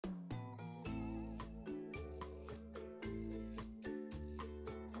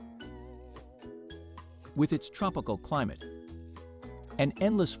with its tropical climate, an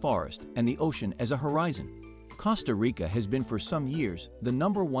endless forest and the ocean as a horizon, Costa Rica has been for some years the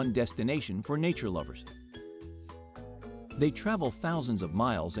 #1 destination for nature lovers. They travel thousands of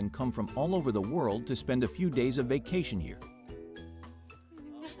miles and come from all over the world to spend a few days of vacation here.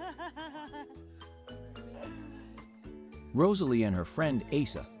 Rosalie and her friend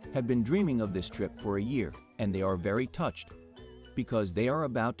Asa have been dreaming of this trip for a year, and they are very touched because they are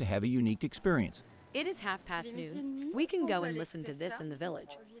about to have a unique experience. It is noon. We can go and listen to this in the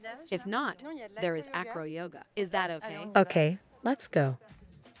village. If not, there is acro yoga. Is that okay? Okay, let's go.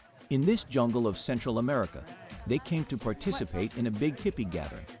 In this jungle of Central America, they came to participate in a big hippie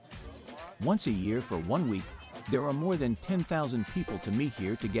gathering. Once a year for 1 week, there are more than 10,000 people to meet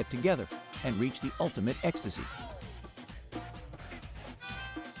here to get together and reach the ultimate ecstasy.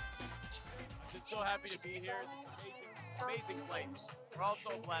 Just so happy to be here. It's an amazing place. We're all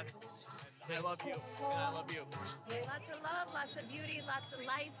so blessed. I love you, and I love you. Lots of love, lots of beauty, lots of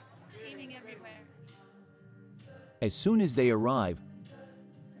life, teeming everywhere. As soon as they arrive,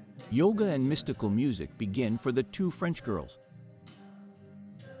 yoga and mystical music begin for the two French girls.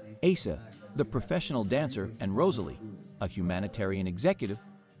 Asa, the professional dancer, and Rosalie, a humanitarian executive,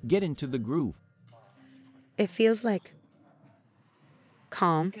 get into the groove. It feels like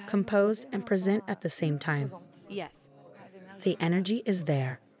calm, composed, and present at the same time. Yes. The energy is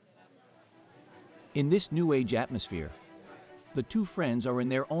there. In this New Age atmosphere, the two friends are in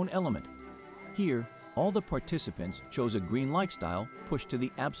their own element. Here, all the participants chose a green lifestyle pushed to the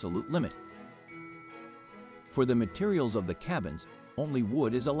absolute limit. For the materials of the cabins, only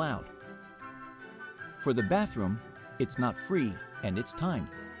wood is allowed. For the bathroom, it's not free and it's timed,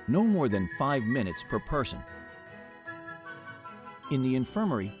 no more than 5 minutes per person. In the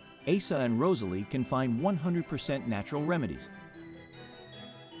infirmary, Asa and Rosalie can find 100% natural remedies.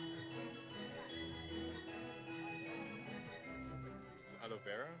 Aloe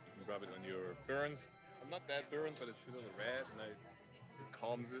vera, you rub it on your burns. I'm not that burned, but it's a little red, and it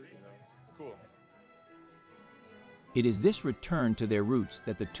calms it, it's cool. It is this return to their roots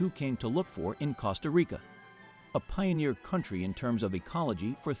that the two came to look for in Costa Rica, a pioneer country in terms of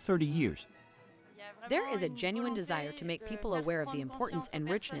ecology for 30 years. There is a genuine desire to make people aware of the importance and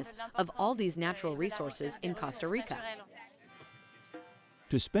richness of all these natural resources in Costa Rica.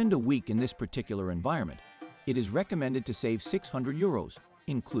 To spend a week in this particular environment, it is recommended to save €600,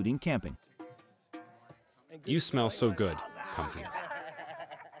 including camping. You smell so good. Come here.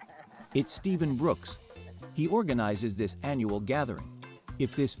 It's Stephen Brooks. He organizes this annual gathering.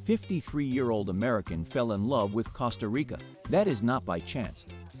 If this 53-year-old American fell in love with Costa Rica, that is not by chance.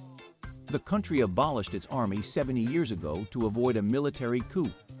 The country abolished its army 70 years ago to avoid a military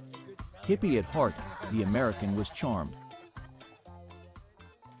coup. Hippie at heart, the American was charmed.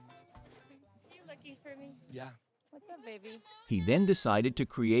 You looking for me? Yeah. What's up, baby? He then decided to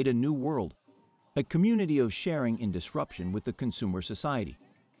create a new world, a community of sharing in disruption with the consumer society.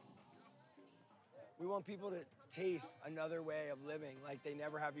 We want people to taste another way of living like they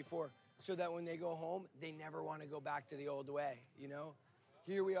never have before, so that when they go home, they never want to go back to the old way,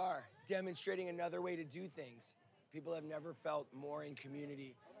 Here we are, demonstrating another way to do things. People have never felt more in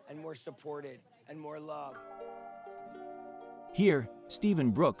community and more supported and more loved. Here, Stephen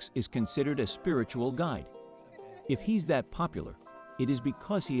Brooks is considered a spiritual guide. If he's that popular, it is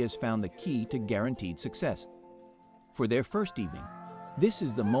because he has found the key to guaranteed success. For their first evening, this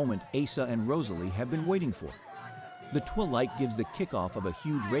is the moment Asa and Rosalie have been waiting for. The twilight gives the kickoff of a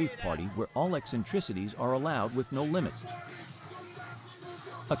huge rave party where all eccentricities are allowed with no limits.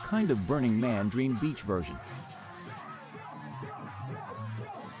 A kind of Burning Man Dream Beach version.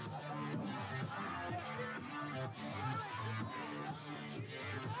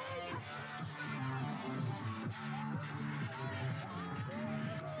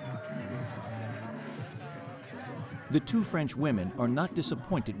 The two French women are not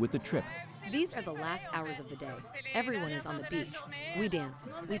disappointed with the trip. These are the last hours of the day. Everyone is on the beach. We dance,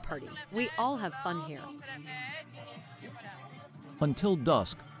 we party, we all have fun here. Until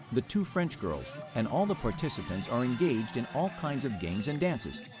dusk, the two French girls and all the participants are engaged in all kinds of games and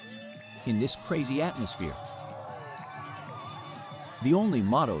dances in this crazy atmosphere. The only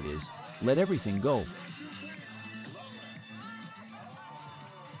motto is, let everything go.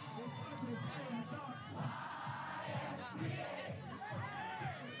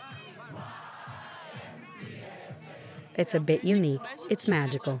 It's a bit unique. It's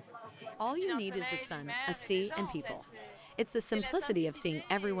magical. All you need is the sun, a sea, and people. It's the simplicity of seeing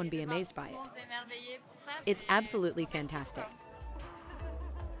everyone be amazed by it. It's absolutely fantastic.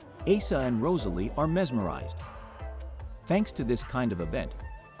 Asa and Rosalie are mesmerized. Thanks to this kind of event,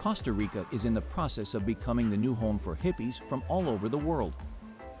 Costa Rica is in the process of becoming the new home for hippies from all over the world.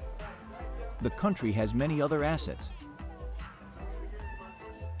 The country has many other assets.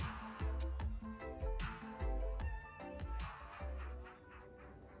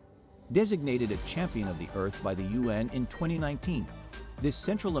 Designated a champion of the earth by the UN in 2019, this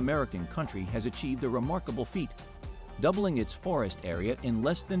Central American country has achieved a remarkable feat, doubling its forest area in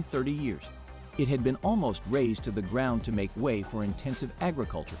less than 30 years. It had been almost razed to the ground to make way for intensive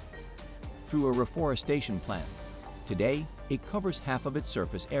agriculture. Through a reforestation plan, today it covers half of its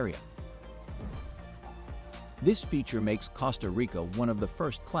surface area. This feature makes Costa Rica one of the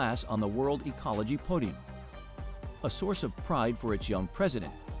first class on the World Ecology Podium, a source of pride for its young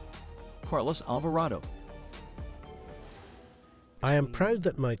president, Carlos Alvarado. I am proud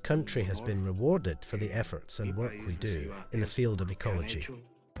that my country has been rewarded for the efforts and work we do in the field of ecology.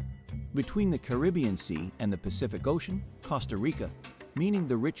 Between the Caribbean Sea and the Pacific Ocean, Costa Rica, meaning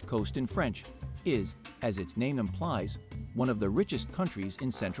the rich coast in French, is, as its name implies, one of the richest countries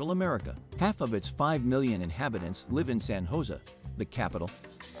in Central America. Half of its 5 million inhabitants live in San Jose, the capital.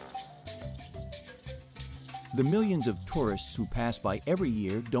 The millions of tourists who pass by every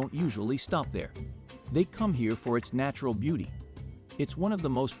year don't usually stop there. They come here for its natural beauty. It's one of the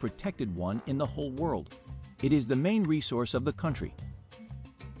most protected one in the whole world. It is the main resource of the country.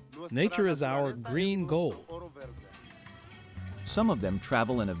 Nature is our green gold. Some of them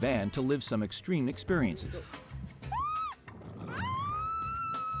travel in a van to live some extreme experiences.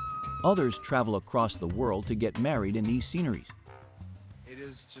 Others travel across the world to get married in these sceneries. It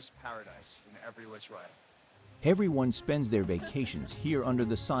is just paradise in every which way. Everyone spends their vacations here under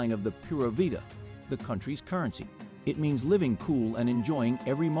the sign of the Pura Vida, the country's currency. It means living cool and enjoying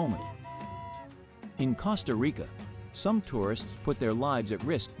every moment. In Costa Rica, some tourists put their lives at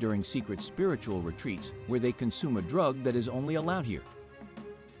risk during secret spiritual retreats where they consume a drug that is only allowed here.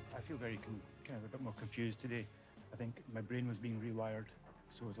 I feel very kind of a bit more confused today. I think my brain was being rewired,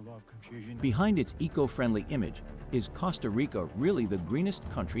 so there's a lot of confusion. Behind its eco-friendly image, is Costa Rica really the greenest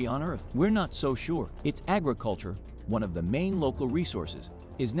country on earth? We're not so sure. Its agriculture, one of the main local resources,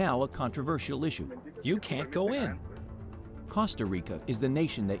 is now a controversial issue. You can't go in. Costa Rica is the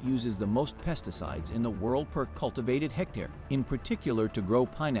nation that uses the most pesticides in the world per cultivated hectare, in particular to grow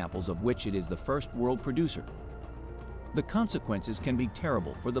pineapples, of which it is the first world producer. The consequences can be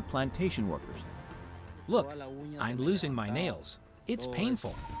terrible for the plantation workers. Look, I'm losing my nails. It's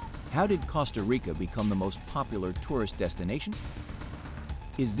painful. How did Costa Rica become the most popular tourist destination?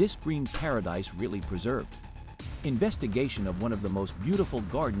 Is this green paradise really preserved? Investigation of one of the most beautiful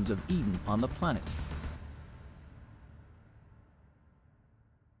gardens of Eden on the planet.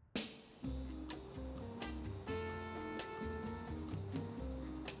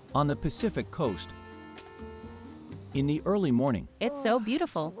 On the Pacific coast, in the early morning. It's so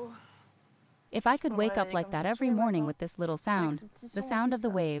beautiful. If I could wake up like that every morning with this little sound, the sound of the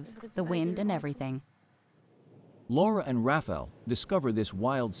waves, the wind and everything. Laura and Raphael discover this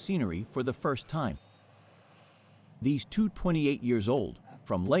wild scenery for the first time. These two 28 years old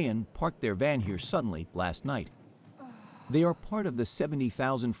from Leon parked their van here suddenly last night. They are part of the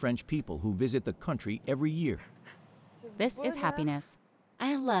 70,000 French people who visit the country every year. This is happiness.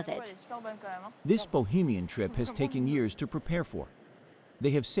 I love it. This bohemian trip has taken years to prepare for.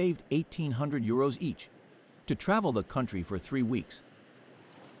 They have saved 1,800 euros each to travel the country for 3 weeks.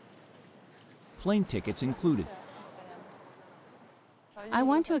 Plane tickets included. I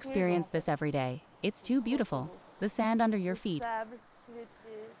want to experience this every day. It's too beautiful. The sand under your feet,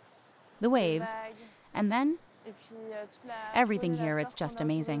 the waves, and then everything here, it's just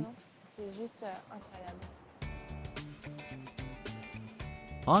amazing.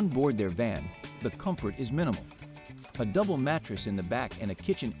 On board their van, the comfort is minimal. A double mattress in the back and a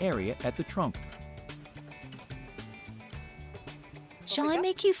kitchen area at the trunk. Shall I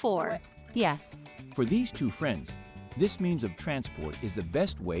make you 4? Yes. For these two friends, this means of transport is the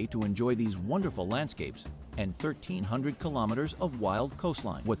best way to enjoy these wonderful landscapes and 1,300 kilometers of wild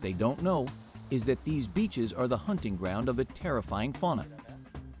coastline. What they don't know is that these beaches are the hunting ground of a terrifying fauna.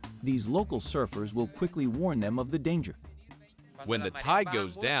 These local surfers will quickly warn them of the danger. When the tide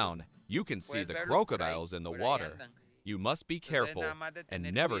goes down, you can see the crocodiles in the water. You must be careful and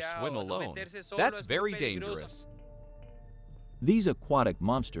never swim alone. That's very dangerous. These aquatic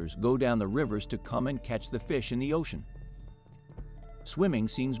monsters go down the rivers to come and catch the fish in the ocean. Swimming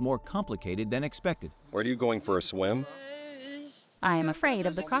seems more complicated than expected. Where are you going for a swim? I am afraid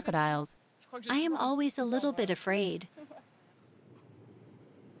of the crocodiles. I am always a little bit afraid.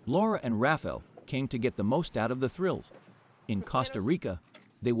 Laura and Raphael came to get the most out of the thrills. In Costa Rica,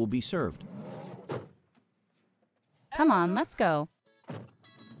 they will be served. Come on, let's go.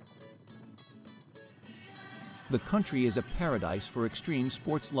 the country is a paradise for extreme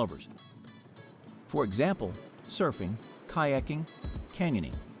sports lovers. For example, surfing, kayaking,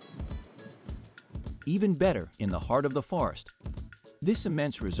 canyoning. Even better, in the heart of the forest, this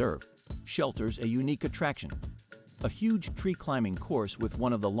immense reserve shelters a unique attraction, a huge tree climbing course with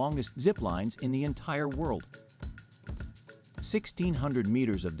one of the longest zip lines in the entire world. 1,600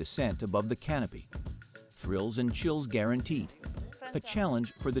 meters of descent above the canopy. Thrills and chills guaranteed. A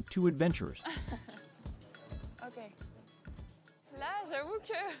challenge for the two adventurers.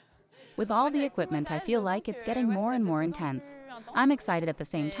 With all the equipment, I feel like it's getting more and more intense. I'm excited at the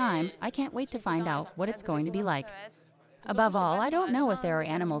same time. I can't wait to find out what it's going to be like. Above all, I don't know if there are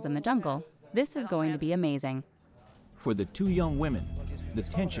animals in the jungle. This is going to be amazing. For the two young women, the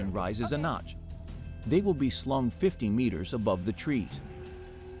tension rises a notch. They will be slung 50 meters above the trees.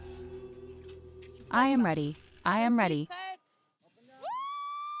 I am ready. I am ready.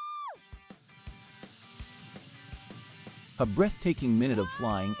 A breathtaking minute of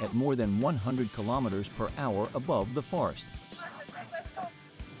flying at more than 100 kilometers per hour above the forest.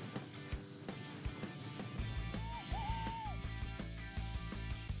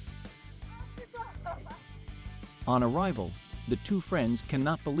 On arrival, the two friends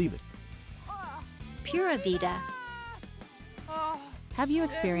cannot believe it. Pura vida. Have you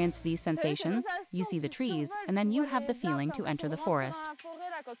experienced these sensations? You see the trees, and then you have the feeling to enter the forest.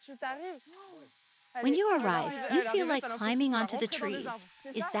 When you arrive, you feel like climbing onto the trees.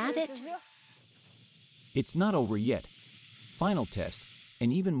 Is that it? It's not over yet. Final test,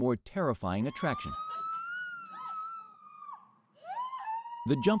 an even more terrifying attraction.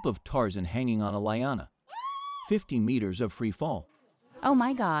 The jump of Tarzan hanging on a liana. 50 meters of free fall. Oh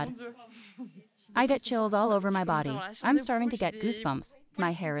my God. I get chills all over my body. I'm starting to get goosebumps.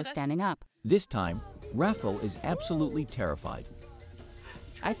 My hair is standing up. This time, Raphael is absolutely terrified.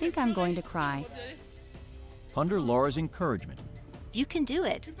 I think I'm going to cry. Under Laura's encouragement, You can do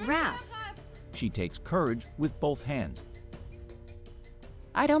it, Raph. she takes courage with both hands.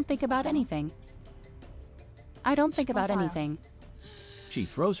 I don't think about anything. I don't think about anything. She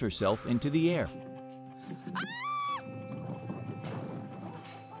throws herself into the air.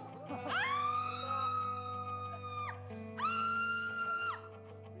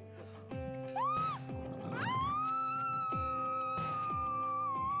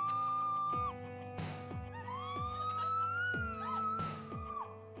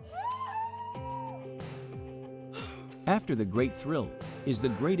 After the great thrill is the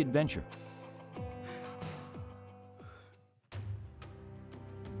great adventure.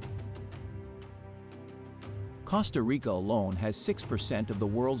 Costa Rica alone has 6% of the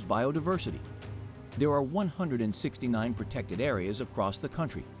world's biodiversity. There are 169 protected areas across the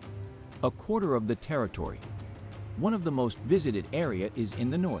country, a quarter of the territory. One of the most visited areas is in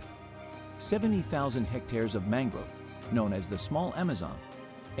the north. 70,000 hectares of mangrove, known as the Small Amazon,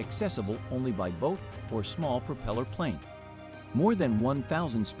 accessible only by boat or small propeller plane. More than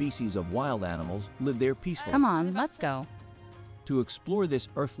 1,000 species of wild animals live there peacefully. Come on, let's go. To explore this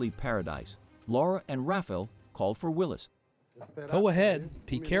earthly paradise, Laura and Raphael called for Willis. Go ahead.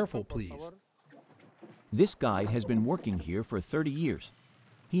 Be careful, please. This guide has been working here for 30 years.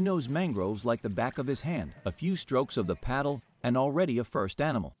 He knows mangroves like the back of his hand. A few strokes of the paddle and already a first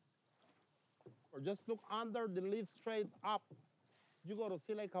animal. Or just look under the leaf straight up. You got to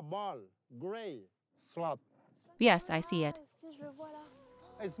see like a ball, gray, sloth. Yes, I see it.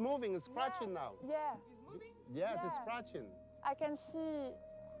 It's moving, it's scratching now. Yeah. Yes, it's scratching. I can see.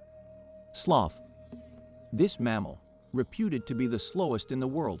 Sloth. This mammal, reputed to be the slowest in the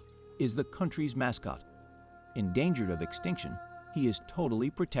world, is the country's mascot. Endangered of extinction, he is totally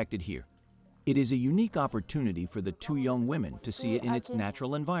protected here. It is a unique opportunity for the two young women to see it in its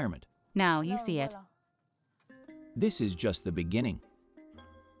natural environment. Now you see it. This is just the beginning.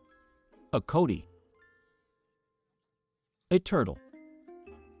 A coati, a turtle,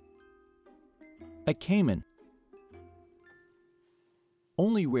 a caiman.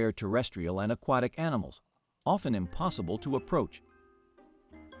 Only rare terrestrial and aquatic animals, often impossible to approach.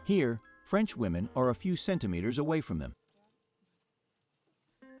 Here, French women are a few centimeters away from them.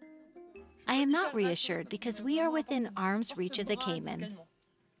 I am not reassured because we are within arm's reach of the caiman.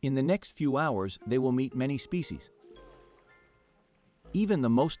 In the next few hours, they will meet many species. Even the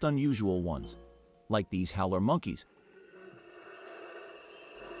most unusual ones, like these howler monkeys.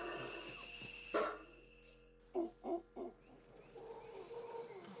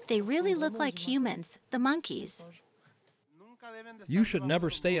 They really look like humans, the monkeys. You should never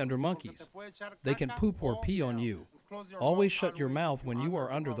stay under monkeys. They can poop or pee on you. Always shut your mouth when you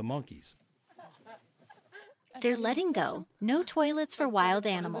are under the monkeys. They're letting go. No toilets for wild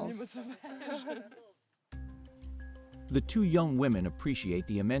animals. The two young women appreciate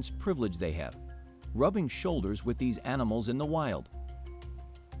the immense privilege they have, rubbing shoulders with these animals in the wild.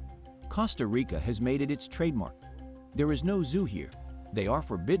 Costa Rica has made it its trademark. There is no zoo here. They are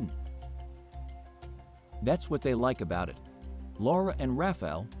forbidden. That's what they like about it. Laura and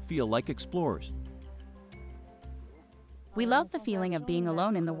Rafael feel like explorers. We love the feeling of being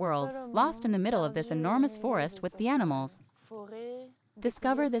alone in the world, lost in the middle of this enormous forest with the animals.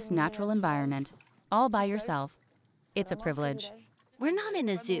 Discover this natural environment, all by yourself. It's a privilege. We're not in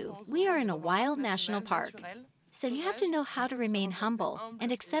a zoo. We are in a wild national park. So you have to know how to remain humble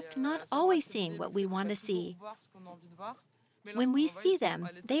and accept not always seeing what we want to see. When we see them,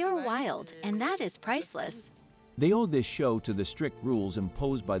 they are wild, and that is priceless. They owe this show to the strict rules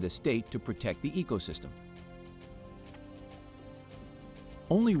imposed by the state to protect the ecosystem.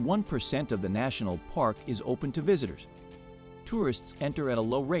 Only 1% of the national park is open to visitors. Tourists enter at a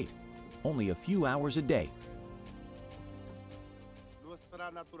low rate, only a few hours a day.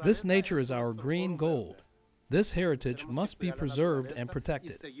 This nature is our green gold. This heritage must be preserved and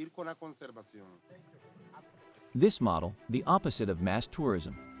protected. This model, the opposite of mass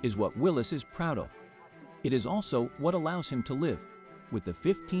tourism, is what Willis is proud of. It is also what allows him to live, with the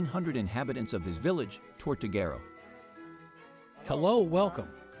 1,500 inhabitants of his village, Tortuguero. Hello, welcome.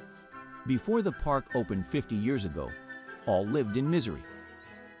 Before the park opened 50 years ago, all lived in misery.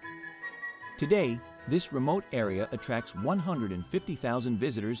 Today, this remote area attracts 150,000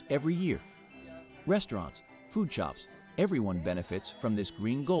 visitors every year. Restaurants, food shops, everyone benefits from this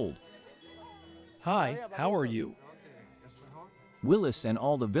green gold. Hi, how are you? Willis and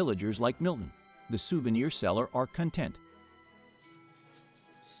all the villagers like Milton, the souvenir seller, are content.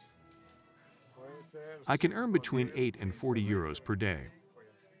 I can earn between 8 and 40 euros per day.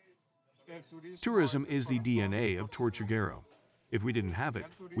 Tourism is the DNA of Tortuguero. If we didn't have it,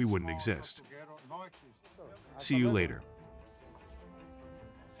 we wouldn't exist. See you later.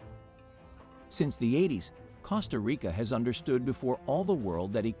 Since the 80s, Costa Rica has understood before all the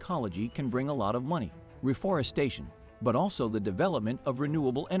world that ecology can bring a lot of money, reforestation, but also the development of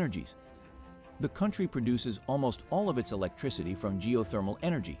renewable energies. The country produces almost all of its electricity from geothermal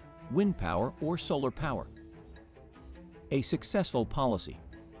energy, wind power, or solar power. A successful policy.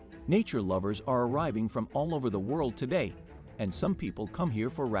 Nature lovers are arriving from all over the world today, and some people come here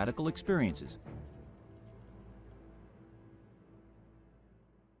for radical experiences.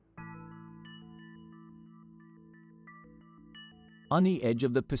 On the edge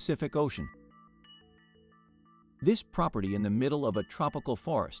of the Pacific Ocean. This property in the middle of a tropical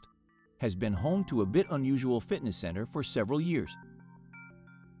forest has been home to a bit unusual fitness center for several years.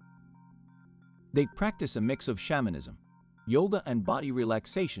 They practice a mix of shamanism, yoga, and body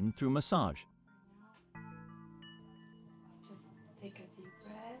relaxation through massage. Just take a deep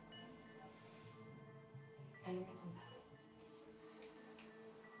breath and relax.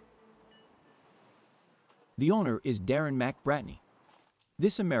 The owner is Darren McBratney.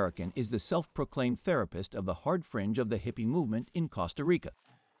 This American is the self-proclaimed therapist of the hard fringe of the hippie movement in Costa Rica.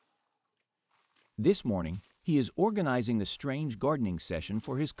 This morning, he is organizing the strange gardening session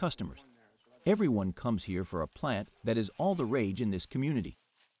for his customers. Everyone comes here for a plant that is all the rage in this community.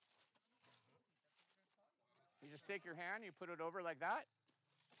 You just take your hand, you put it over like that.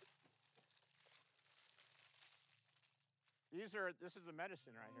 This is the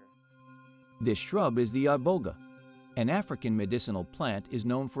medicine right here. This shrub is the iboga. An African medicinal plant is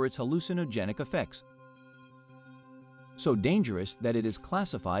known for its hallucinogenic effects. So dangerous that it is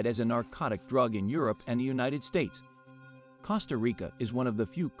classified as a narcotic drug in Europe and the United States. Costa Rica is one of the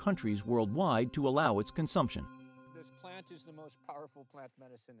few countries worldwide to allow its consumption. This plant is the most powerful plant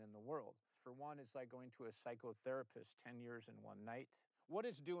medicine in the world. For one, it's like going to a psychotherapist 10 years in one night. What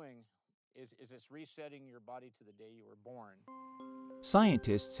it's doing is it's resetting your body to the day you were born.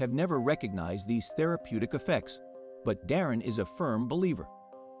 Scientists have never recognized these therapeutic effects, but Darren is a firm believer.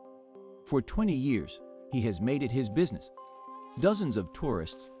 For 20 years, he has made it his business. Dozens of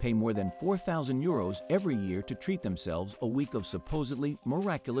tourists pay more than 4,000 euros every year to treat themselves a week of supposedly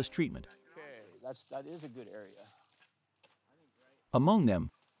miraculous treatment. Okay, that is a good area. Among them,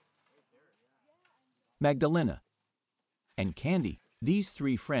 Magdalena and Candy. These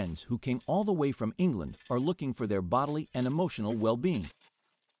three friends who came all the way from England are looking for their bodily and emotional well-being.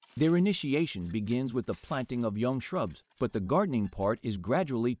 Their initiation begins with the planting of young shrubs, but the gardening part is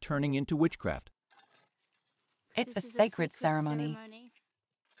gradually turning into witchcraft. It's a sacred ceremony.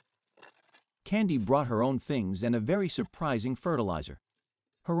 Candy brought her own things and a very surprising fertilizer,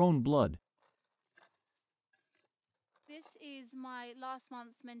 her own blood. This is my last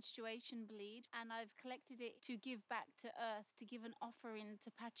month's menstruation bleed, and I've collected it to give back to Earth, to give an offering to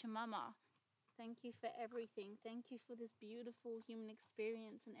Pachamama. Thank you for everything. Thank you for this beautiful human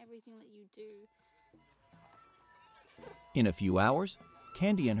experience and everything that you do. In a few hours,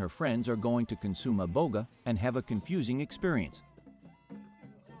 Candy and her friends are going to consume iboga and have a confusing experience.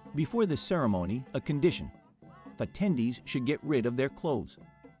 Before the ceremony, a condition. Attendees should get rid of their clothes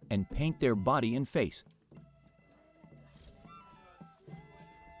and paint their body and face.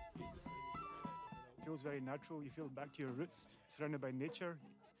 It feels very natural. You feel back to your roots, surrounded by nature.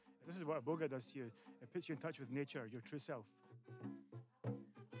 This is what iboga does to you. It puts you in touch with nature, your true self.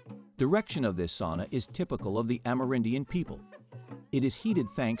 Direction of this sauna is typical of the Amerindian people. It is heated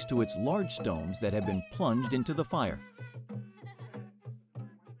thanks to its large stones that have been plunged into the fire.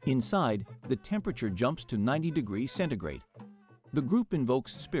 Inside, the temperature jumps to 90 degrees centigrade. The group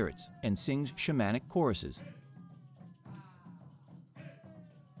invokes spirits and sings shamanic choruses.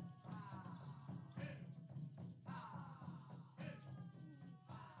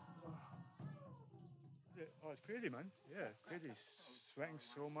 Oh, it's crazy, man. Yeah, crazy. Sweating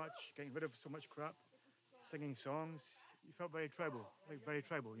so much, getting rid of so much crap, singing songs. You felt very tribal,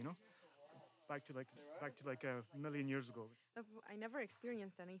 you know? Back to like a million years ago. I never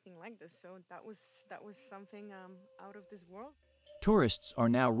experienced anything like this, so that was something out of this world. Tourists are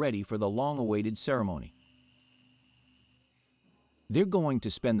now ready for the long-awaited ceremony. They're going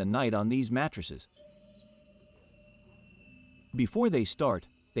to spend the night on these mattresses. Before they start,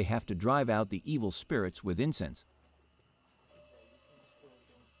 they have to drive out the evil spirits with incense.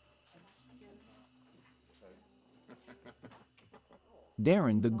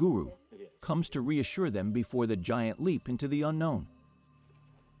 Darren, the guru, comes to reassure them before the giant leap into the unknown.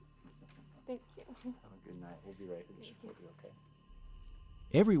 Thank you. Have a good night. We'll be right here to support you, okay?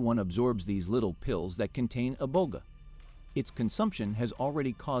 Everyone absorbs these little pills that contain iboga. Its consumption has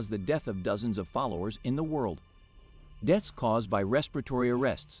already caused the death of dozens of followers in the world. Deaths caused by respiratory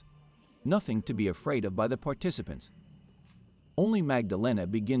arrests. Nothing to be afraid of by the participants. Only Magdalena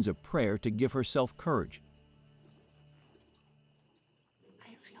begins a prayer to give herself courage.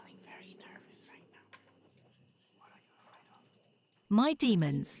 My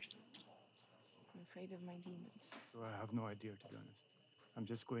demons. I'm afraid of my demons. So I have no idea, to be honest. I'm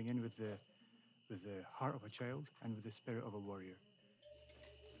just going in with the heart of a child and with the spirit of a warrior.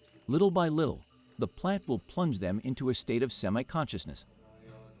 Little by little, the plant will plunge them into a state of semi-consciousness.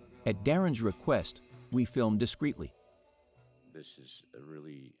 At Darren's request, we film discreetly. This is a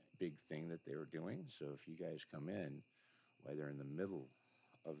really big thing that they were doing, so if you guys come in while they're in the middle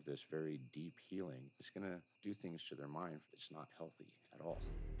of this very deep healing, it's going to do things to their mind. It's not healthy at all.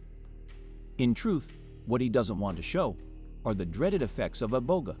 In truth, what he doesn't want to show are the dreaded effects of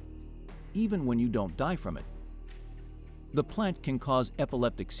iboga, even when you don't die from it. The plant can cause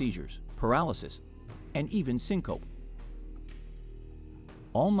epileptic seizures, paralysis, and even syncope.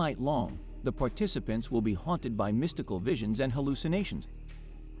 All night long, the participants will be haunted by mystical visions and hallucinations.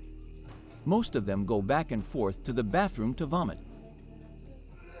 Most of them go back and forth to the bathroom to vomit.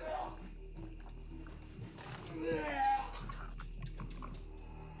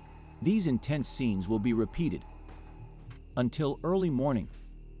 These intense scenes will be repeated until early morning.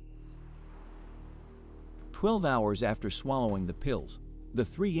 12 hours after swallowing the pills, the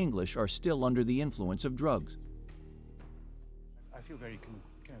three English are still under the influence of drugs. I feel very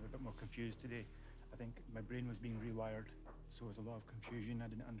kind of a bit more confused today. I think my brain was being rewired, so there was a lot of confusion. I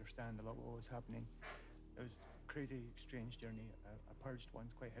didn't understand a lot of what was happening. It was a crazy, strange journey. I purged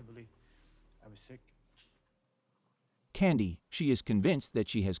once quite heavily. I was sick. Candy, she is convinced that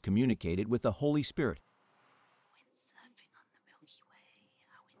she has communicated with the Holy Spirit. Windsurfing on the Milky Way,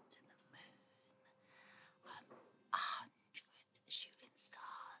 I went to the moon. 100 shooting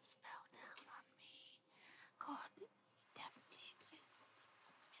stars fell down on me. God, he definitely exists,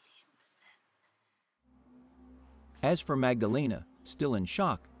 1,000,000%. As for Magdalena, still in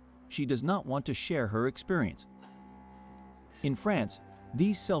shock, she does not want to share her experience. In France,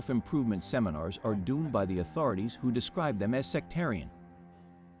 these self-improvement seminars are doomed by the authorities who describe them as sectarian.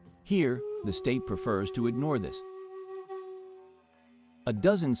 Here, the state prefers to ignore this. A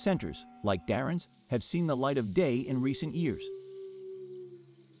dozen centers, like Darren's, have seen the light of day in recent years.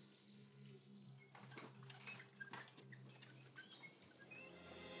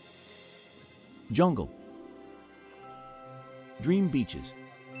 Jungle, dream beaches,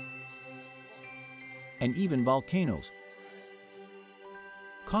 and even volcanoes.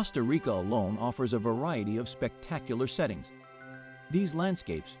 Costa Rica alone offers a variety of spectacular settings. These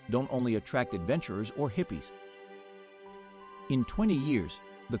landscapes don't only attract adventurers or hippies. In 20 years,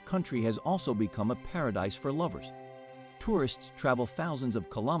 the country has also become a paradise for lovers. Tourists travel thousands of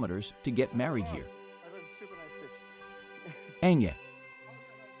kilometers to get married here. Enquête,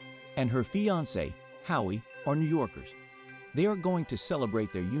 and her fiancé, Howie, are New Yorkers. They are going to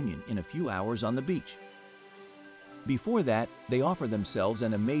celebrate their union in a few hours on the beach. Before that, they offer themselves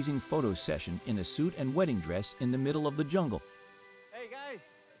an amazing photo session in a suit and wedding dress in the middle of the jungle. Hey guys,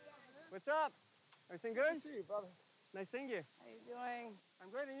 what's up? Everything good? Nice to see you, brother. Nice seeing you. How you doing? I'm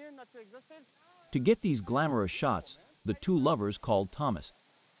great, and you? Not too exhausted? To get these glamorous shots, the two lovers called Thomas.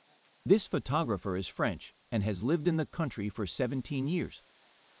 This photographer is French and has lived in the country for 17 years.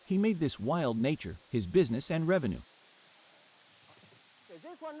 He made this wild nature his business and revenue. Does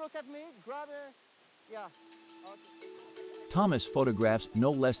this one look at me? Grab it. Yeah. Thomas photographs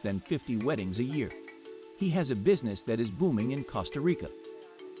no less than 50 weddings a year. He has a business that is booming in Costa Rica.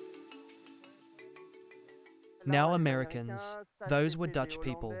 Now Americans, those were Dutch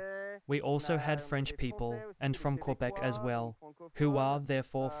people. We also had French people, and from Quebec as well, who are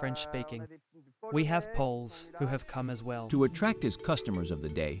therefore French-speaking. We have Poles who have come as well. To attract his customers of the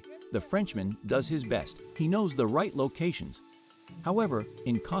day, the Frenchman does his best. He knows the right locations. However,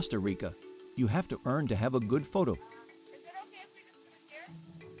 in Costa Rica, you have to earn to have a good photo.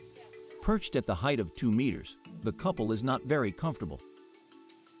 Perched at the height of 2 meters, the couple is not very comfortable.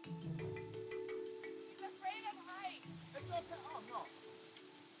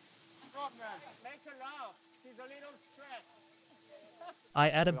 I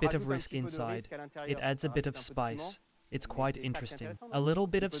add a bit of risk inside. It adds a bit of spice. It's quite interesting. A little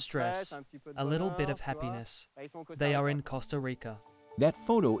bit of stress, a little bit of happiness. They are in Costa Rica. That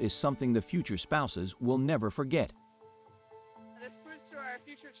photo is something the future spouses will never forget. This proves to our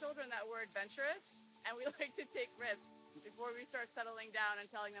future children that we're adventurous and we like to take risks before we start settling down and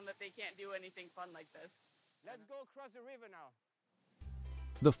telling them that they can't do anything fun like this. Let's go across the river now.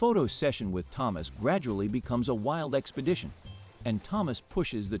 The photo session with Thomas gradually becomes a wild expedition, and Thomas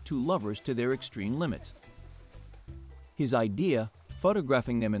pushes the two lovers to their extreme limits. His idea,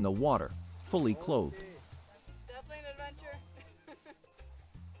 photographing them in the water, fully clothed. Definitely an adventure.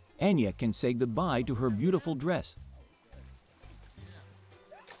 Anya can say goodbye to her beautiful dress.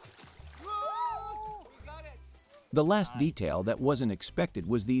 The last detail that wasn't expected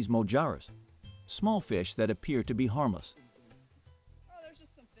was these mojaras, small fish that appear to be harmless. Oh, there's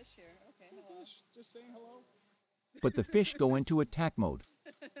just some fish here. Okay, hello. Just saying hello. But the fish go into attack mode.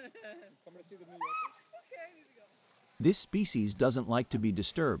 Coming to see the New Yorkers? Okay, I need to go. This species doesn't like to be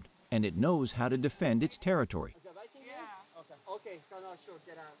disturbed, and it knows how to defend its territory. Yeah. Okay, so no, sure,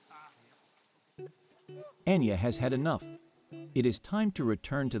 get out. Anya has had enough. It is time to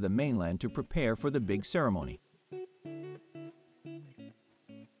return to the mainland to prepare for the big ceremony.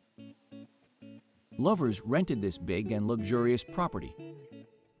 Lovers rented this big and luxurious property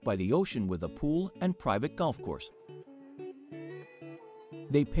by the ocean with a pool and private golf course.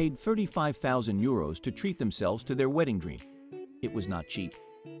 They paid 35,000 euros to treat themselves to their wedding dream. It was not cheap.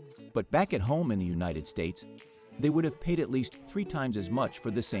 But back at home in the United States, they would have paid at least 3 times as much for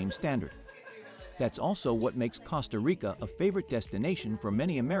the same standard. That's also what makes Costa Rica a favorite destination for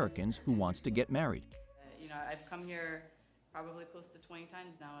many Americans who wants to get married. I've come here probably close to 20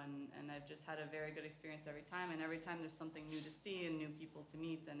 times now, and I've just had a very good experience every time, and every time there's something new to see and new people to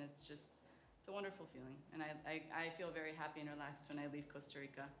meet, and it's a wonderful feeling, and I feel very happy and relaxed when I leave Costa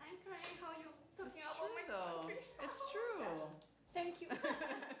Rica. I'm crying how you're talking It's about true, my though. country. It's true. Thank you.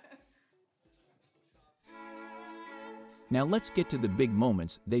 Now let's get to the big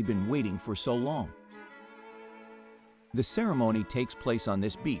moments they've been waiting for so long. The ceremony takes place on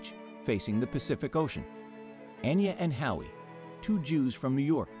this beach, facing the Pacific Ocean. Anya and Howie, 2 Jews from New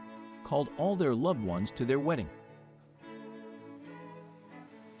York, called all their loved ones to their wedding.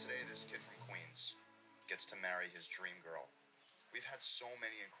 Today, this kid from Queens gets to marry his dream girl. We've had so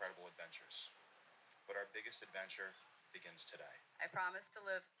many incredible adventures, but our biggest adventure begins today. I promise to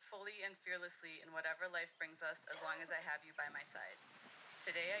live fully and fearlessly in whatever life brings us as long as I have you by my side.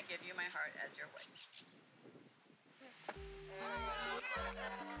 Today, I give you my heart as your wife.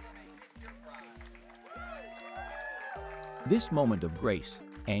 This moment of grace,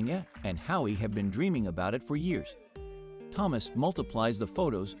 Anya and Howie have been dreaming about it for years. Thomas multiplies the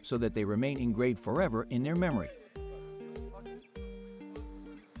photos so that they remain engraved forever in their memory.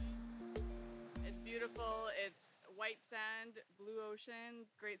 It's beautiful. It's white sand, blue ocean,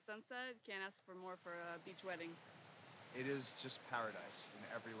 great sunset. Can't ask for more for a beach wedding. It is just paradise in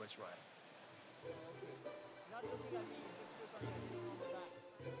every which way.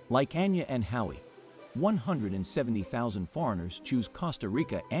 Like Anya and Howie, 170,000 foreigners choose Costa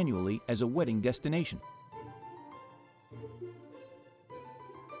Rica annually as a wedding destination.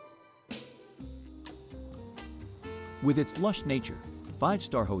 With its lush nature,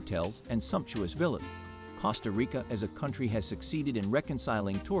 5-star hotels, and sumptuous villas, Costa Rica as a country has succeeded in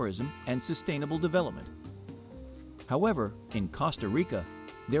reconciling tourism and sustainable development. However, in Costa Rica,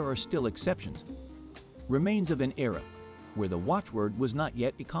 there are still exceptions. Remains of an era where the watchword was not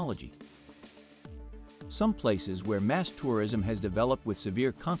yet ecology. Some places where mass tourism has developed with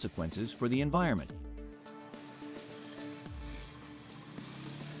severe consequences for the environment.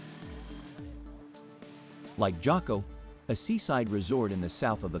 Like Jaco, a seaside resort in the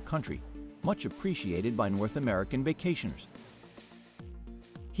south of the country, much appreciated by North American vacationers.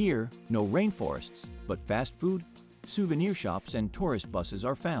 Here, no rainforests, but fast food, souvenir shops, and tourist buses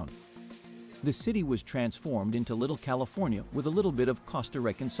are found. The city was transformed into Little California with a little bit of Costa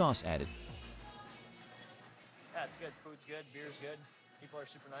Rican sauce added. Yeah, it's good. Food's good. Beer's good. People are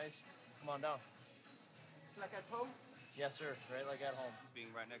super nice. Come on down. It's like at home? Yes, sir. Right like at home. Being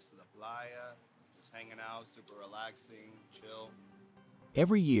right next to the playa, just hanging out, super relaxing, chill.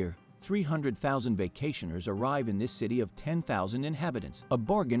 Every year, 300,000 vacationers arrive in this city of 10,000 inhabitants, a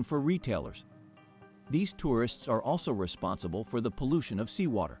bargain for retailers. These tourists are also responsible for the pollution of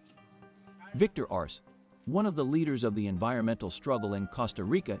seawater. Victor Arce, one of the leaders of the environmental struggle in Costa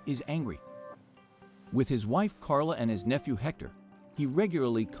Rica, is angry. With his wife Carla and his nephew Hector, he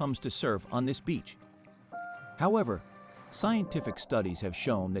regularly comes to surf on this beach. However, scientific studies have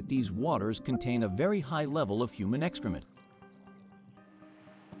shown that these waters contain a very high level of human excrement.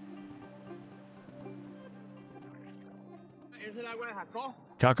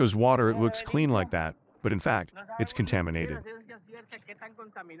 Jaco's water looks clean like that, but in fact, it's contaminated.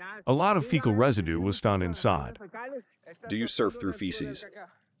 A lot of fecal residue was found inside. Do you surf through feces?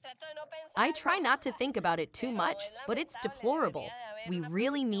 I try not to think about it too much, but it's deplorable. We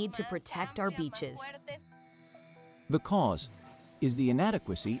really need to protect our beaches. The cause is the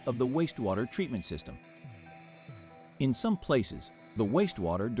inadequacy of the wastewater treatment system. In some places, the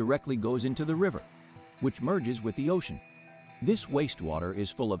wastewater directly goes into the river, which merges with the ocean. This wastewater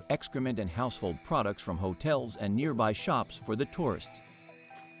is full of excrement and household products from hotels and nearby shops for the tourists.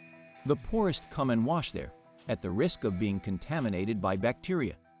 The poorest come and wash there, at the risk of being contaminated by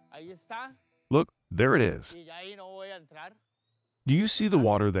bacteria. Look, there it is. Do you see the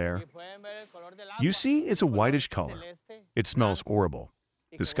water there? You see, it's a whitish color. It smells horrible,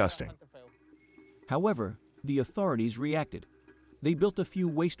 disgusting. However, the authorities reacted. They built a few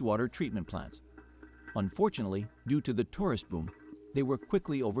wastewater treatment plants. Unfortunately, due to the tourist boom, they were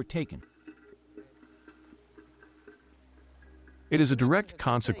quickly overtaken. It is a direct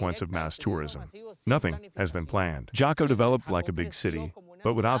consequence of mass tourism. Nothing has been planned. Jaco developed like a big city,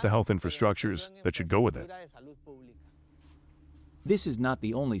 but without the health infrastructures that should go with it. This is not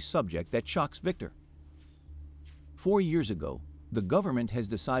the only subject that shocks Victor. 4 years ago, the government has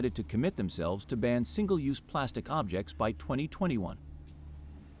decided to commit themselves to ban single-use plastic objects by 2021,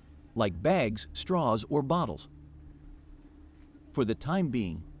 like bags, straws, or bottles. For the time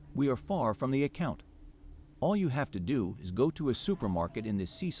being, we are far from the account. All you have to do is go to a supermarket in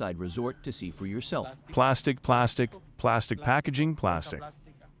this seaside resort to see for yourself. Plastic, plastic, plastic packaging, plastic,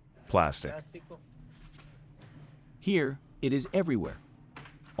 plastic. Here, it is everywhere.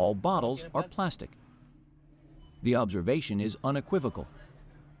 All bottles are plastic. The observation is unequivocal.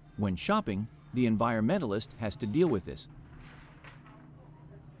 When shopping, the environmentalist has to deal with this.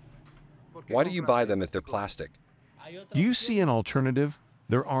 Why do you buy them if they're plastic? Do you see an alternative?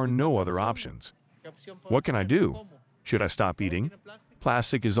 There are no other options. What can I do? Should I stop eating?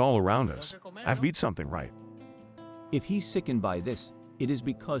 Plastic is all around us. I have to eat something right. If he's sickened by this, it is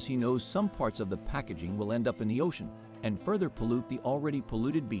because he knows some parts of the packaging will end up in the ocean and further pollute the already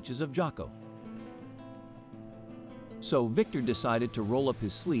polluted beaches of Jaco. So Victor decided to roll up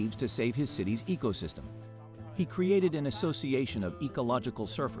his sleeves to save his city's ecosystem. He created an association of ecological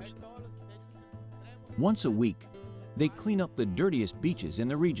surfers. Once a week, they clean up the dirtiest beaches in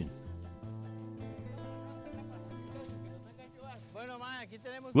the region.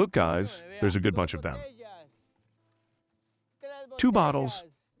 Look, guys, there's a good bunch of them. 2 bottles,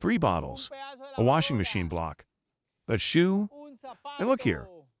 3 bottles, a washing machine block, a shoe, and look here,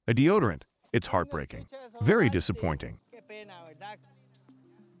 a deodorant. It's heartbreaking. Very disappointing.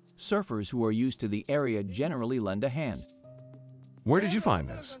 Surfers who are used to the area generally lend a hand. Where did you find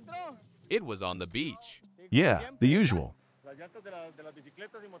this? It was on the beach. Yeah, the usual.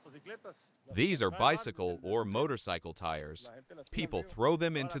 These are bicycle or motorcycle tires. People throw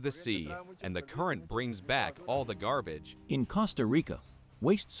them into the sea, and the current brings back all the garbage. In Costa Rica,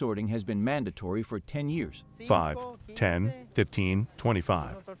 waste sorting has been mandatory for 10 years. 5, 10, 15,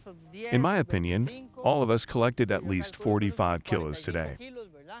 25. In my opinion, all of us collected at least 45 kilos today.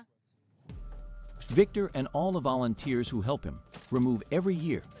 Victor and all the volunteers who help him remove every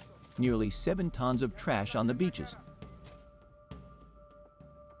year nearly 7 tons of trash on the beaches.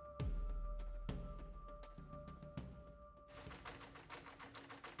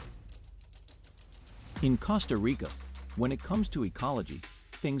 In Costa Rica, when it comes to ecology,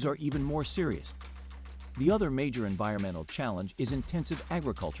 things are even more serious. The other major environmental challenge is intensive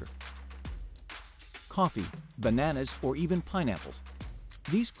agriculture. Coffee, bananas, or even pineapples.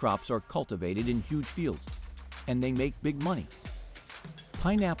 These crops are cultivated in huge fields, and they make big money.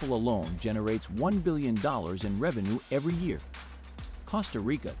 Pineapple alone generates $1 billion in revenue every year. Costa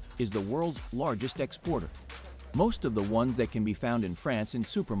Rica is the world's largest exporter. Most of the ones that can be found in France in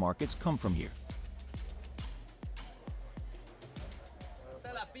supermarkets come from here.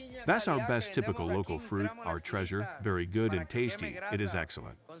 That's our best typical local fruit, our treasure, very good and tasty. It is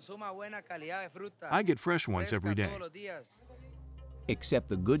excellent. I get fresh ones every day. Except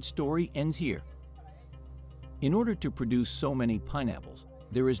the good story ends here. In order to produce so many pineapples,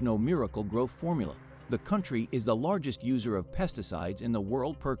 there is no miracle growth formula. The country is the largest user of pesticides in the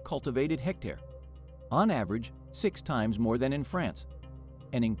world per cultivated hectare. On average, 6 times more than in France.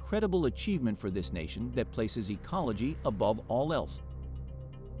 An incredible achievement for this nation that places ecology above all else.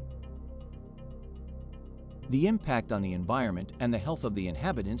 The impact on the environment and the health of the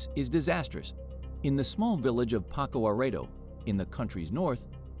inhabitants is disastrous. In the small village of Paco Aredo, in the country's north,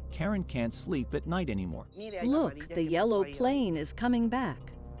 Karen can't sleep at night anymore. Look, the yellow plane is coming back.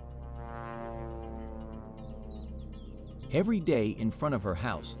 Every day in front of her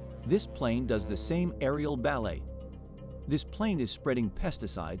house, this plane does the same aerial ballet. This plane is spreading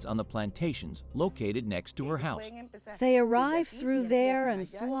pesticides on the plantations located next to her house. They arrive through there and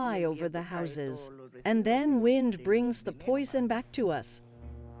fly over the houses, and then wind brings the poison back to us.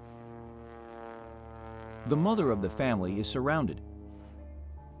 The mother of the family is surrounded.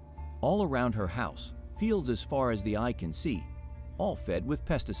 All around her house, fields as far as the eye can see, all fed with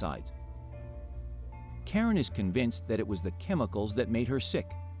pesticides. Karen is convinced that it was the chemicals that made her sick.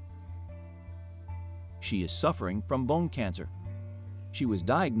 She is suffering from bone cancer. She was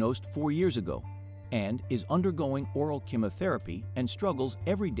diagnosed 4 years ago and is undergoing oral chemotherapy and struggles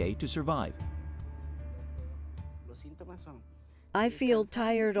every day to survive. I feel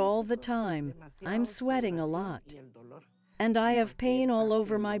tired all the time. I'm sweating a lot. And I have pain all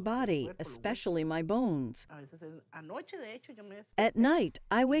over my body, especially my bones. At night,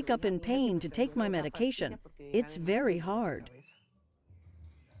 I wake up in pain to take my medication. It's very hard.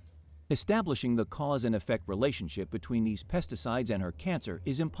 Establishing the cause and effect relationship between these pesticides and her cancer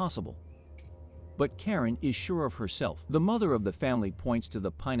is impossible. But Karen is sure of herself. The mother of the family points to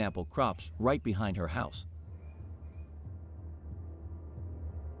the pineapple crops right behind her house.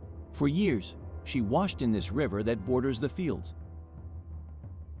 For years, she washed in this river that borders the fields.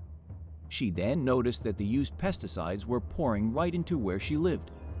 She then noticed that the used pesticides were pouring right into where she lived.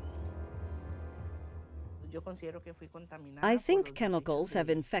 I think chemicals have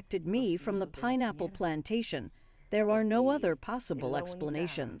infected me from the pineapple plantation. There are no other possible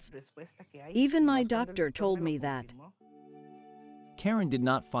explanations. Even my doctor told me that. Karen did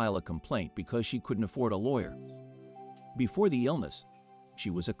not file a complaint because she couldn't afford a lawyer. Before the illness, she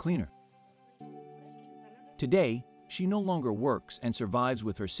was a cleaner. Today, she no longer works and survives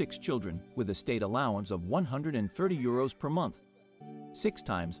with her 6 children with a state allowance of 130 euros per month, 6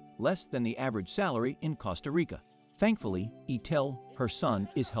 times less than the average salary in Costa Rica. Thankfully, Itel, her son,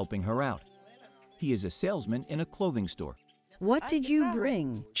 is helping her out. He is a salesman in a clothing store. What did you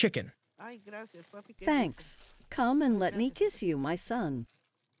bring? Chicken. Thanks. Come and let me kiss you, my son.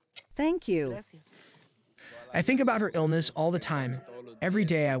 Thank you. I think about her illness all the time. Every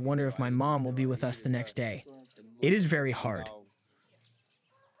day I wonder if my mom will be with us the next day. It is very hard.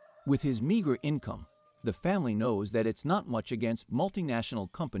 With his meager income, the family knows that it's not much against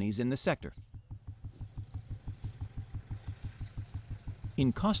multinational companies in the sector.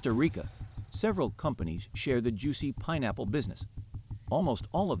 In Costa Rica, several companies share the juicy pineapple business. Almost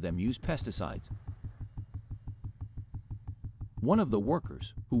all of them use pesticides. One of the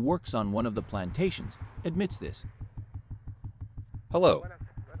workers, who works on one of the plantations, admits this. Hello.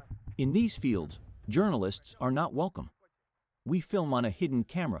 In these fields, journalists are not welcome. We film on a hidden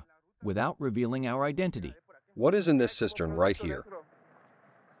camera without revealing our identity. What is in this cistern right here?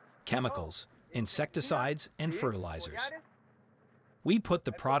 Chemicals, insecticides, and fertilizers. We put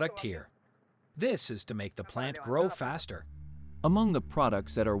the product here. This is to make the plant grow faster. Among the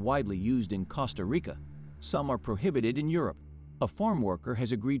products that are widely used in Costa Rica, some are prohibited in Europe. A farm worker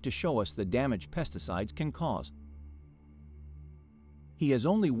has agreed to show us the damage pesticides can cause. He has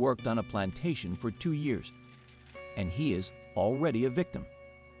only worked on a plantation for 2 years, and he is already a victim.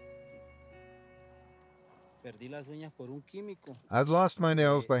 I've lost my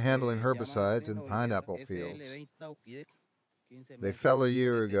nails by handling herbicides in pineapple fields. They fell a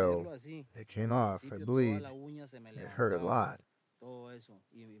year ago. They came off. I bleed. It hurt a lot.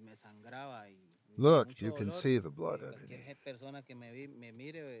 Look, you can see the blood underneath.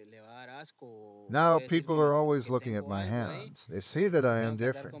 Now people are always looking at my hands. They see that I am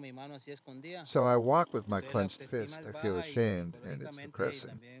different. So I walk with my clenched fist. I feel ashamed, and it's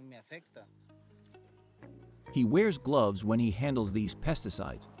depressing. He wears gloves when he handles these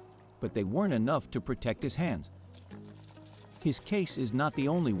pesticides, but they weren't enough to protect his hands. His case is not the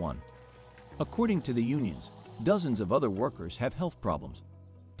only one. According to the unions, dozens of other workers have health problems.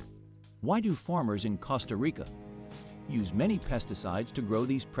 Why do farmers in Costa Rica use many pesticides to grow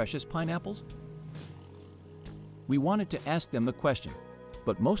these precious pineapples? We wanted to ask them the question,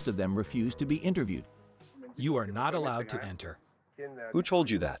 but most of them refused to be interviewed. You are not allowed to enter. Who told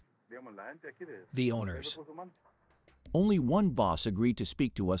you that? The owners. Only one boss agreed to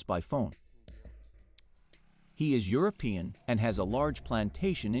speak to us by phone. He is European and has a large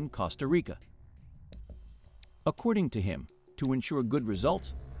plantation in Costa Rica. According to him, to ensure good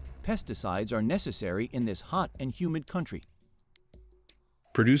results, pesticides are necessary in this hot and humid country.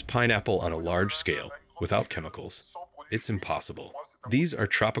 Produce pineapple on a large scale without chemicals. It's impossible. These are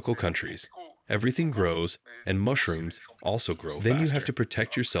tropical countries. Everything grows, and mushrooms also grow faster. Then you have to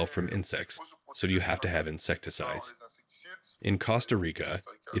protect yourself from insects, so you have to have insecticides. In Costa Rica,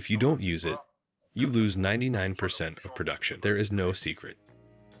 if you don't use it, you lose 99% of production. There is no secret.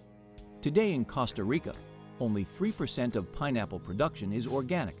 Today in Costa Rica, only 3% of pineapple production is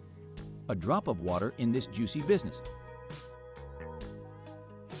organic, a drop of water in this juicy business.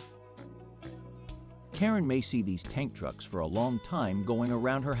 Karen may see these tank trucks for a long time going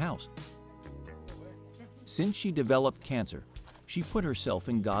around her house. Since she developed cancer, she put herself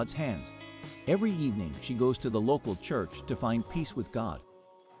in God's hands. Every evening, she goes to the local church to find peace with God.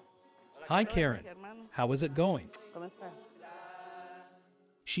 Hi, Karen. How is it going?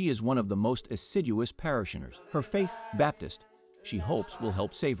 She is one of the most assiduous parishioners. Her faith, Baptist, she hopes will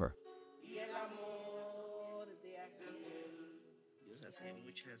help save her.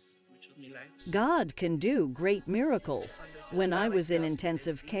 God can do great miracles. When I was in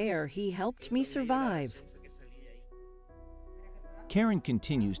intensive care, He helped me survive. Karen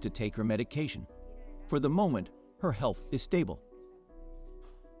continues to take her medication. For the moment, her health is stable.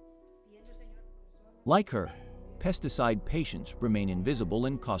 Like her, pesticide patients remain invisible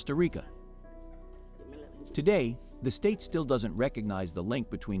in Costa Rica. Today, the state still doesn't recognize the link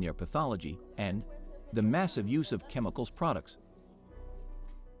between their pathology and the massive use of chemicals products.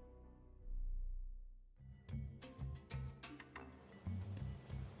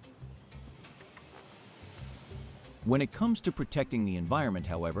 When it comes to protecting the environment,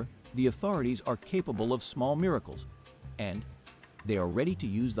 however, the authorities are capable of small miracles, and they are ready to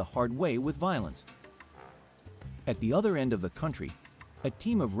use the hard way with violence. At the other end of the country, a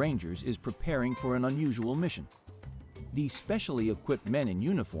team of rangers is preparing for an unusual mission. These specially equipped men in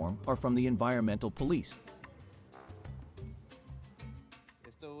uniform are from the environmental police.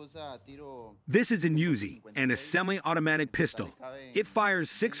 This is an Uzi and a semi-automatic pistol. It fires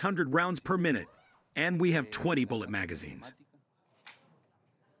 600 rounds per minute, and we have 20 bullet magazines.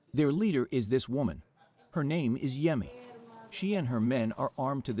 Their leader is this woman. Her name is Yemi. She and her men are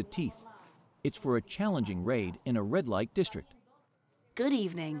armed to the teeth. It's for a challenging raid in a red light district. Good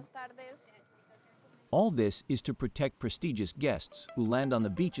evening. All this is to protect prestigious guests who land on the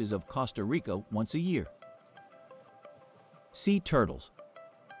beaches of Costa Rica once a year. Sea turtles.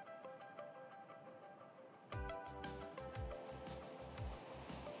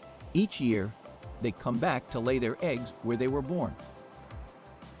 Each year, they come back to lay their eggs where they were born.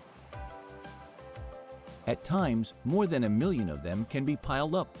 At times, more than 1 million of them can be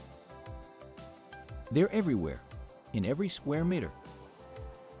piled up. They're everywhere, in every square meter.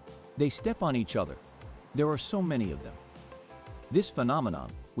 They step on each other. There are so many of them. This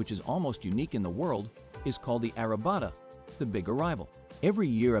phenomenon, which is almost unique in the world, is called the arrabada, the big arrival. Every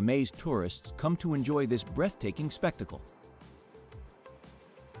year, amazed tourists come to enjoy this breathtaking spectacle.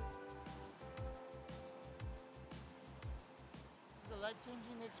 It's a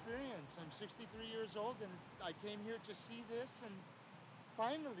life-changing experience. I'm 63 years old and I came here to see this, and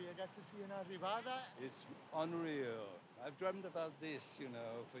finally I got to see an arribada. It's unreal. I've dreamt about this,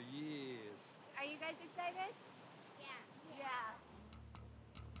 for years. Are you guys excited? Yeah.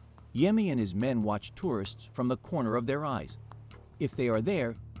 Yemi and his men watch tourists from the corner of their eyes. If they are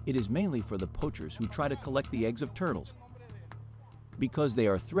there, it is mainly for the poachers who try to collect the eggs of turtles, because they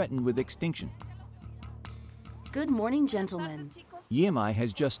are threatened with extinction. Good morning, gentlemen. Yemi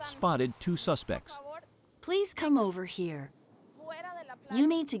has just spotted 2 suspects. Please come over here. You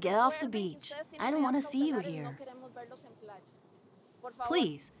need to get off the beach. I don't want to see you here.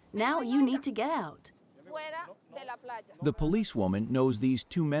 Please, now you need to get out. The policewoman knows these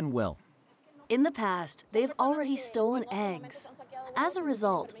two men well. In the past, they've already stolen eggs. As a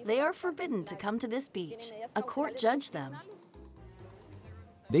result, they are forbidden to come to this beach. A court judged them.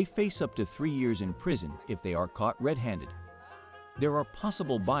 They face up to 3 years in prison if they are caught red-handed. There are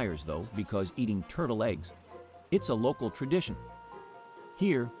possible buyers, though, because eating turtle eggs, it's a local tradition.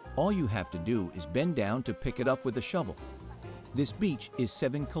 Here, all you have to do is bend down to pick it up with a shovel. This beach is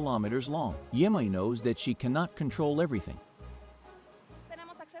 7 kilometers long. Yemai knows that she cannot control everything.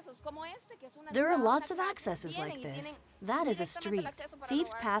 There are lots of accesses like this. That is a street.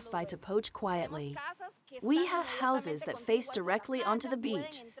 Thieves pass by to poach quietly. We have houses that face directly onto the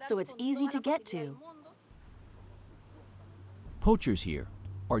beach, so it's easy to get to. Poachers here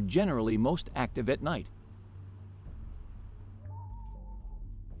are generally most active at night.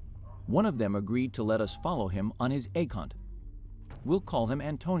 One of them agreed to let us follow him on his egg hunt. We'll call him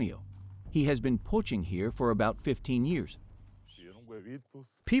Antonio. He has been poaching here for about 15 years.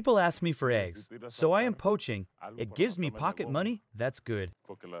 People ask me for eggs, so I am poaching. It gives me pocket money, that's good.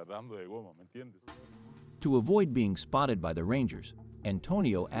 To avoid being spotted by the rangers,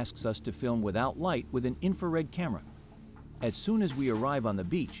 Antonio asks us to film without light with an infrared camera. As soon as we arrive on the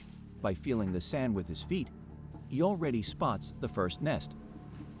beach, by feeling the sand with his feet, he already spots the first nest.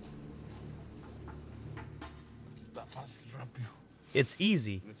 It's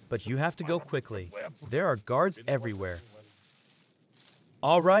easy, but you have to go quickly. There are guards everywhere.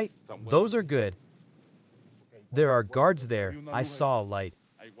 All right, those are good. There are guards there. I saw a light.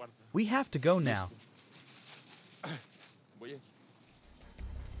 We have to go now.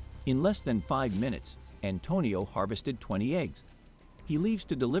 In less than 5 minutes, Antonio harvested 20 eggs. He leaves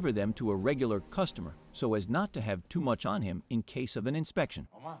to deliver them to a regular customer so as not to have too much on him in case of an inspection.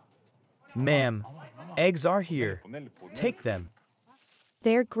 Ma'am, eggs are here. Take them.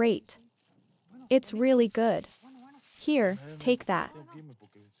 They're great. It's really good. Here, take that.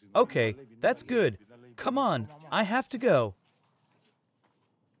 Okay, that's good. Come on, I have to go.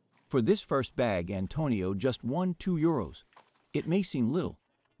 For this first bag, Antonio just won €2. It may seem little,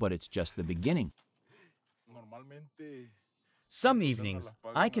 but it's just the beginning. Some evenings,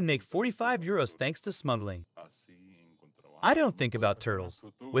 I can make €45 thanks to smuggling. I don't think about turtles.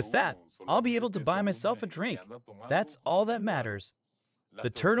 With that, I'll be able to buy myself a drink. That's all that matters.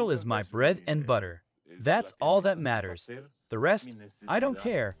 The turtle is my bread and butter. That's all that matters. The rest, I don't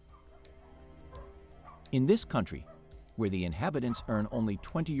care. In this country, where the inhabitants earn only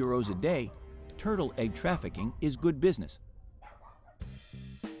 €20 a day, turtle egg trafficking is good business.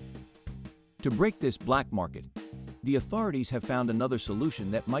 To break this black market, the authorities have found another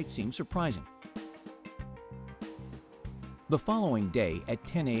solution that might seem surprising. The following day at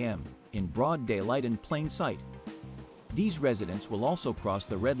 10 a.m., in broad daylight and plain sight, these residents will also cross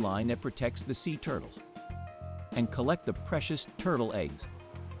the red line that protects the sea turtles and collect the precious turtle eggs.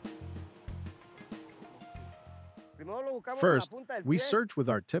 First, we search with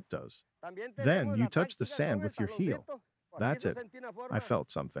our tiptoes. Then you touch the sand with your heel. That's it. I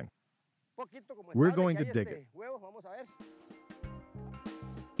felt something. We're going to dig it.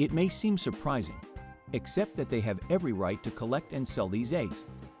 It may seem surprising, except that they have every right to collect and sell these eggs.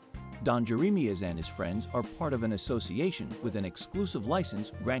 Don Jeremias and his friends are part of an association with an exclusive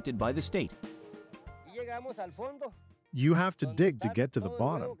license granted by the state. You have to dig to get to the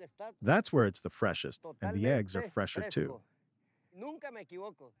bottom. That's where it's the freshest, and the eggs are fresher too.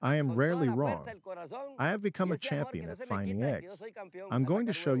 I am rarely wrong. I have become a champion at finding eggs. I'm going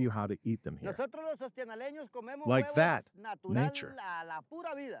to show you how to eat them here. Like that, nature.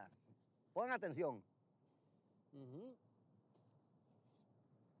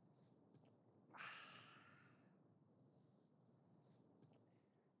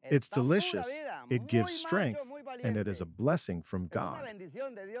 It's delicious, it gives strength, and it is a blessing from God.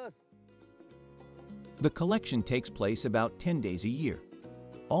 The collection takes place about 10 days a year.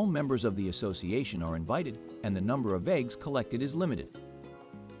 All members of the association are invited, and the number of eggs collected is limited.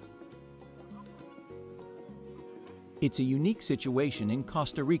 It's a unique situation in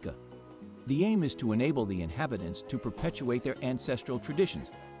Costa Rica. The aim is to enable the inhabitants to perpetuate their ancestral traditions,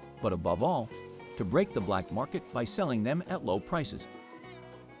 but above all, to break the black market by selling them at low prices.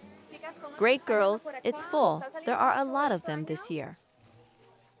 Great girls, it's full. There are a lot of them this year.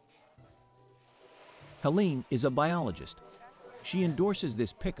 Helene is a biologist. She endorses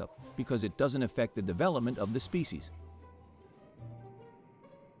this pickup because it doesn't affect the development of the species.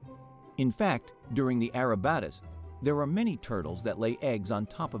 In fact, during the arrabatas, there are many turtles that lay eggs on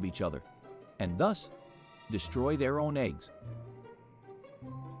top of each other, and thus, destroy their own eggs.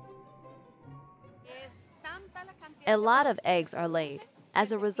 A lot of eggs are laid.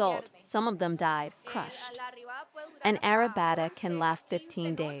 As a result, some of them died, crushed. An arrabata can last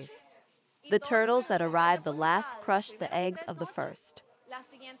 15 days. The turtles that arrived the last crushed the eggs of the first.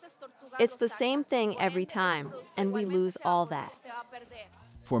 It's the same thing every time, and we lose all that.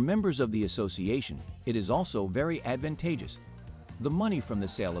 For members of the association, it is also very advantageous. The money from the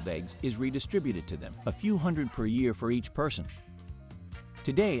sale of eggs is redistributed to them, a few hundred per year for each person.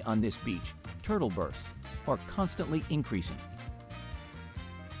 Today on this beach, turtle births are constantly increasing.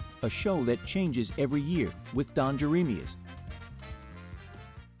 A show that changes every year with Don Jeremias.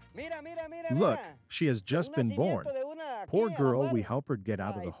 Look, she has just been born. Poor girl, we help her get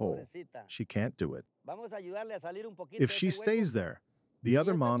out of the hole. She can't do it. If she stays there, the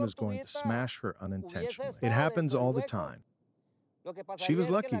other mom is going to smash her unintentionally. It happens all the time. She was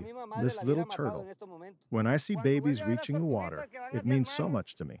lucky, this little turtle. When I see babies reaching the water, it means so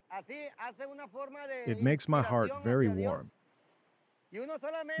much to me. It makes my heart very warm.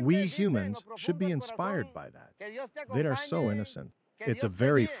 We humans should be inspired by that. They are so innocent. It's a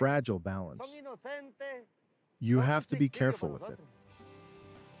very fragile balance. You have to be careful with it.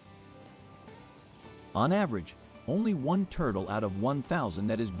 On average, only one turtle out of 1,000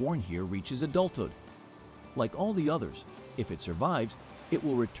 that is born here reaches adulthood. Like all the others, if it survives, it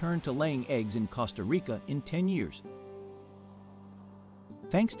will return to laying eggs in Costa Rica in 10 years.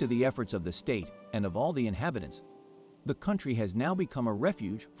 Thanks to the efforts of the state and of all the inhabitants, the country has now become a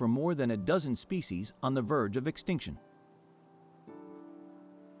refuge for more than a dozen species on the verge of extinction.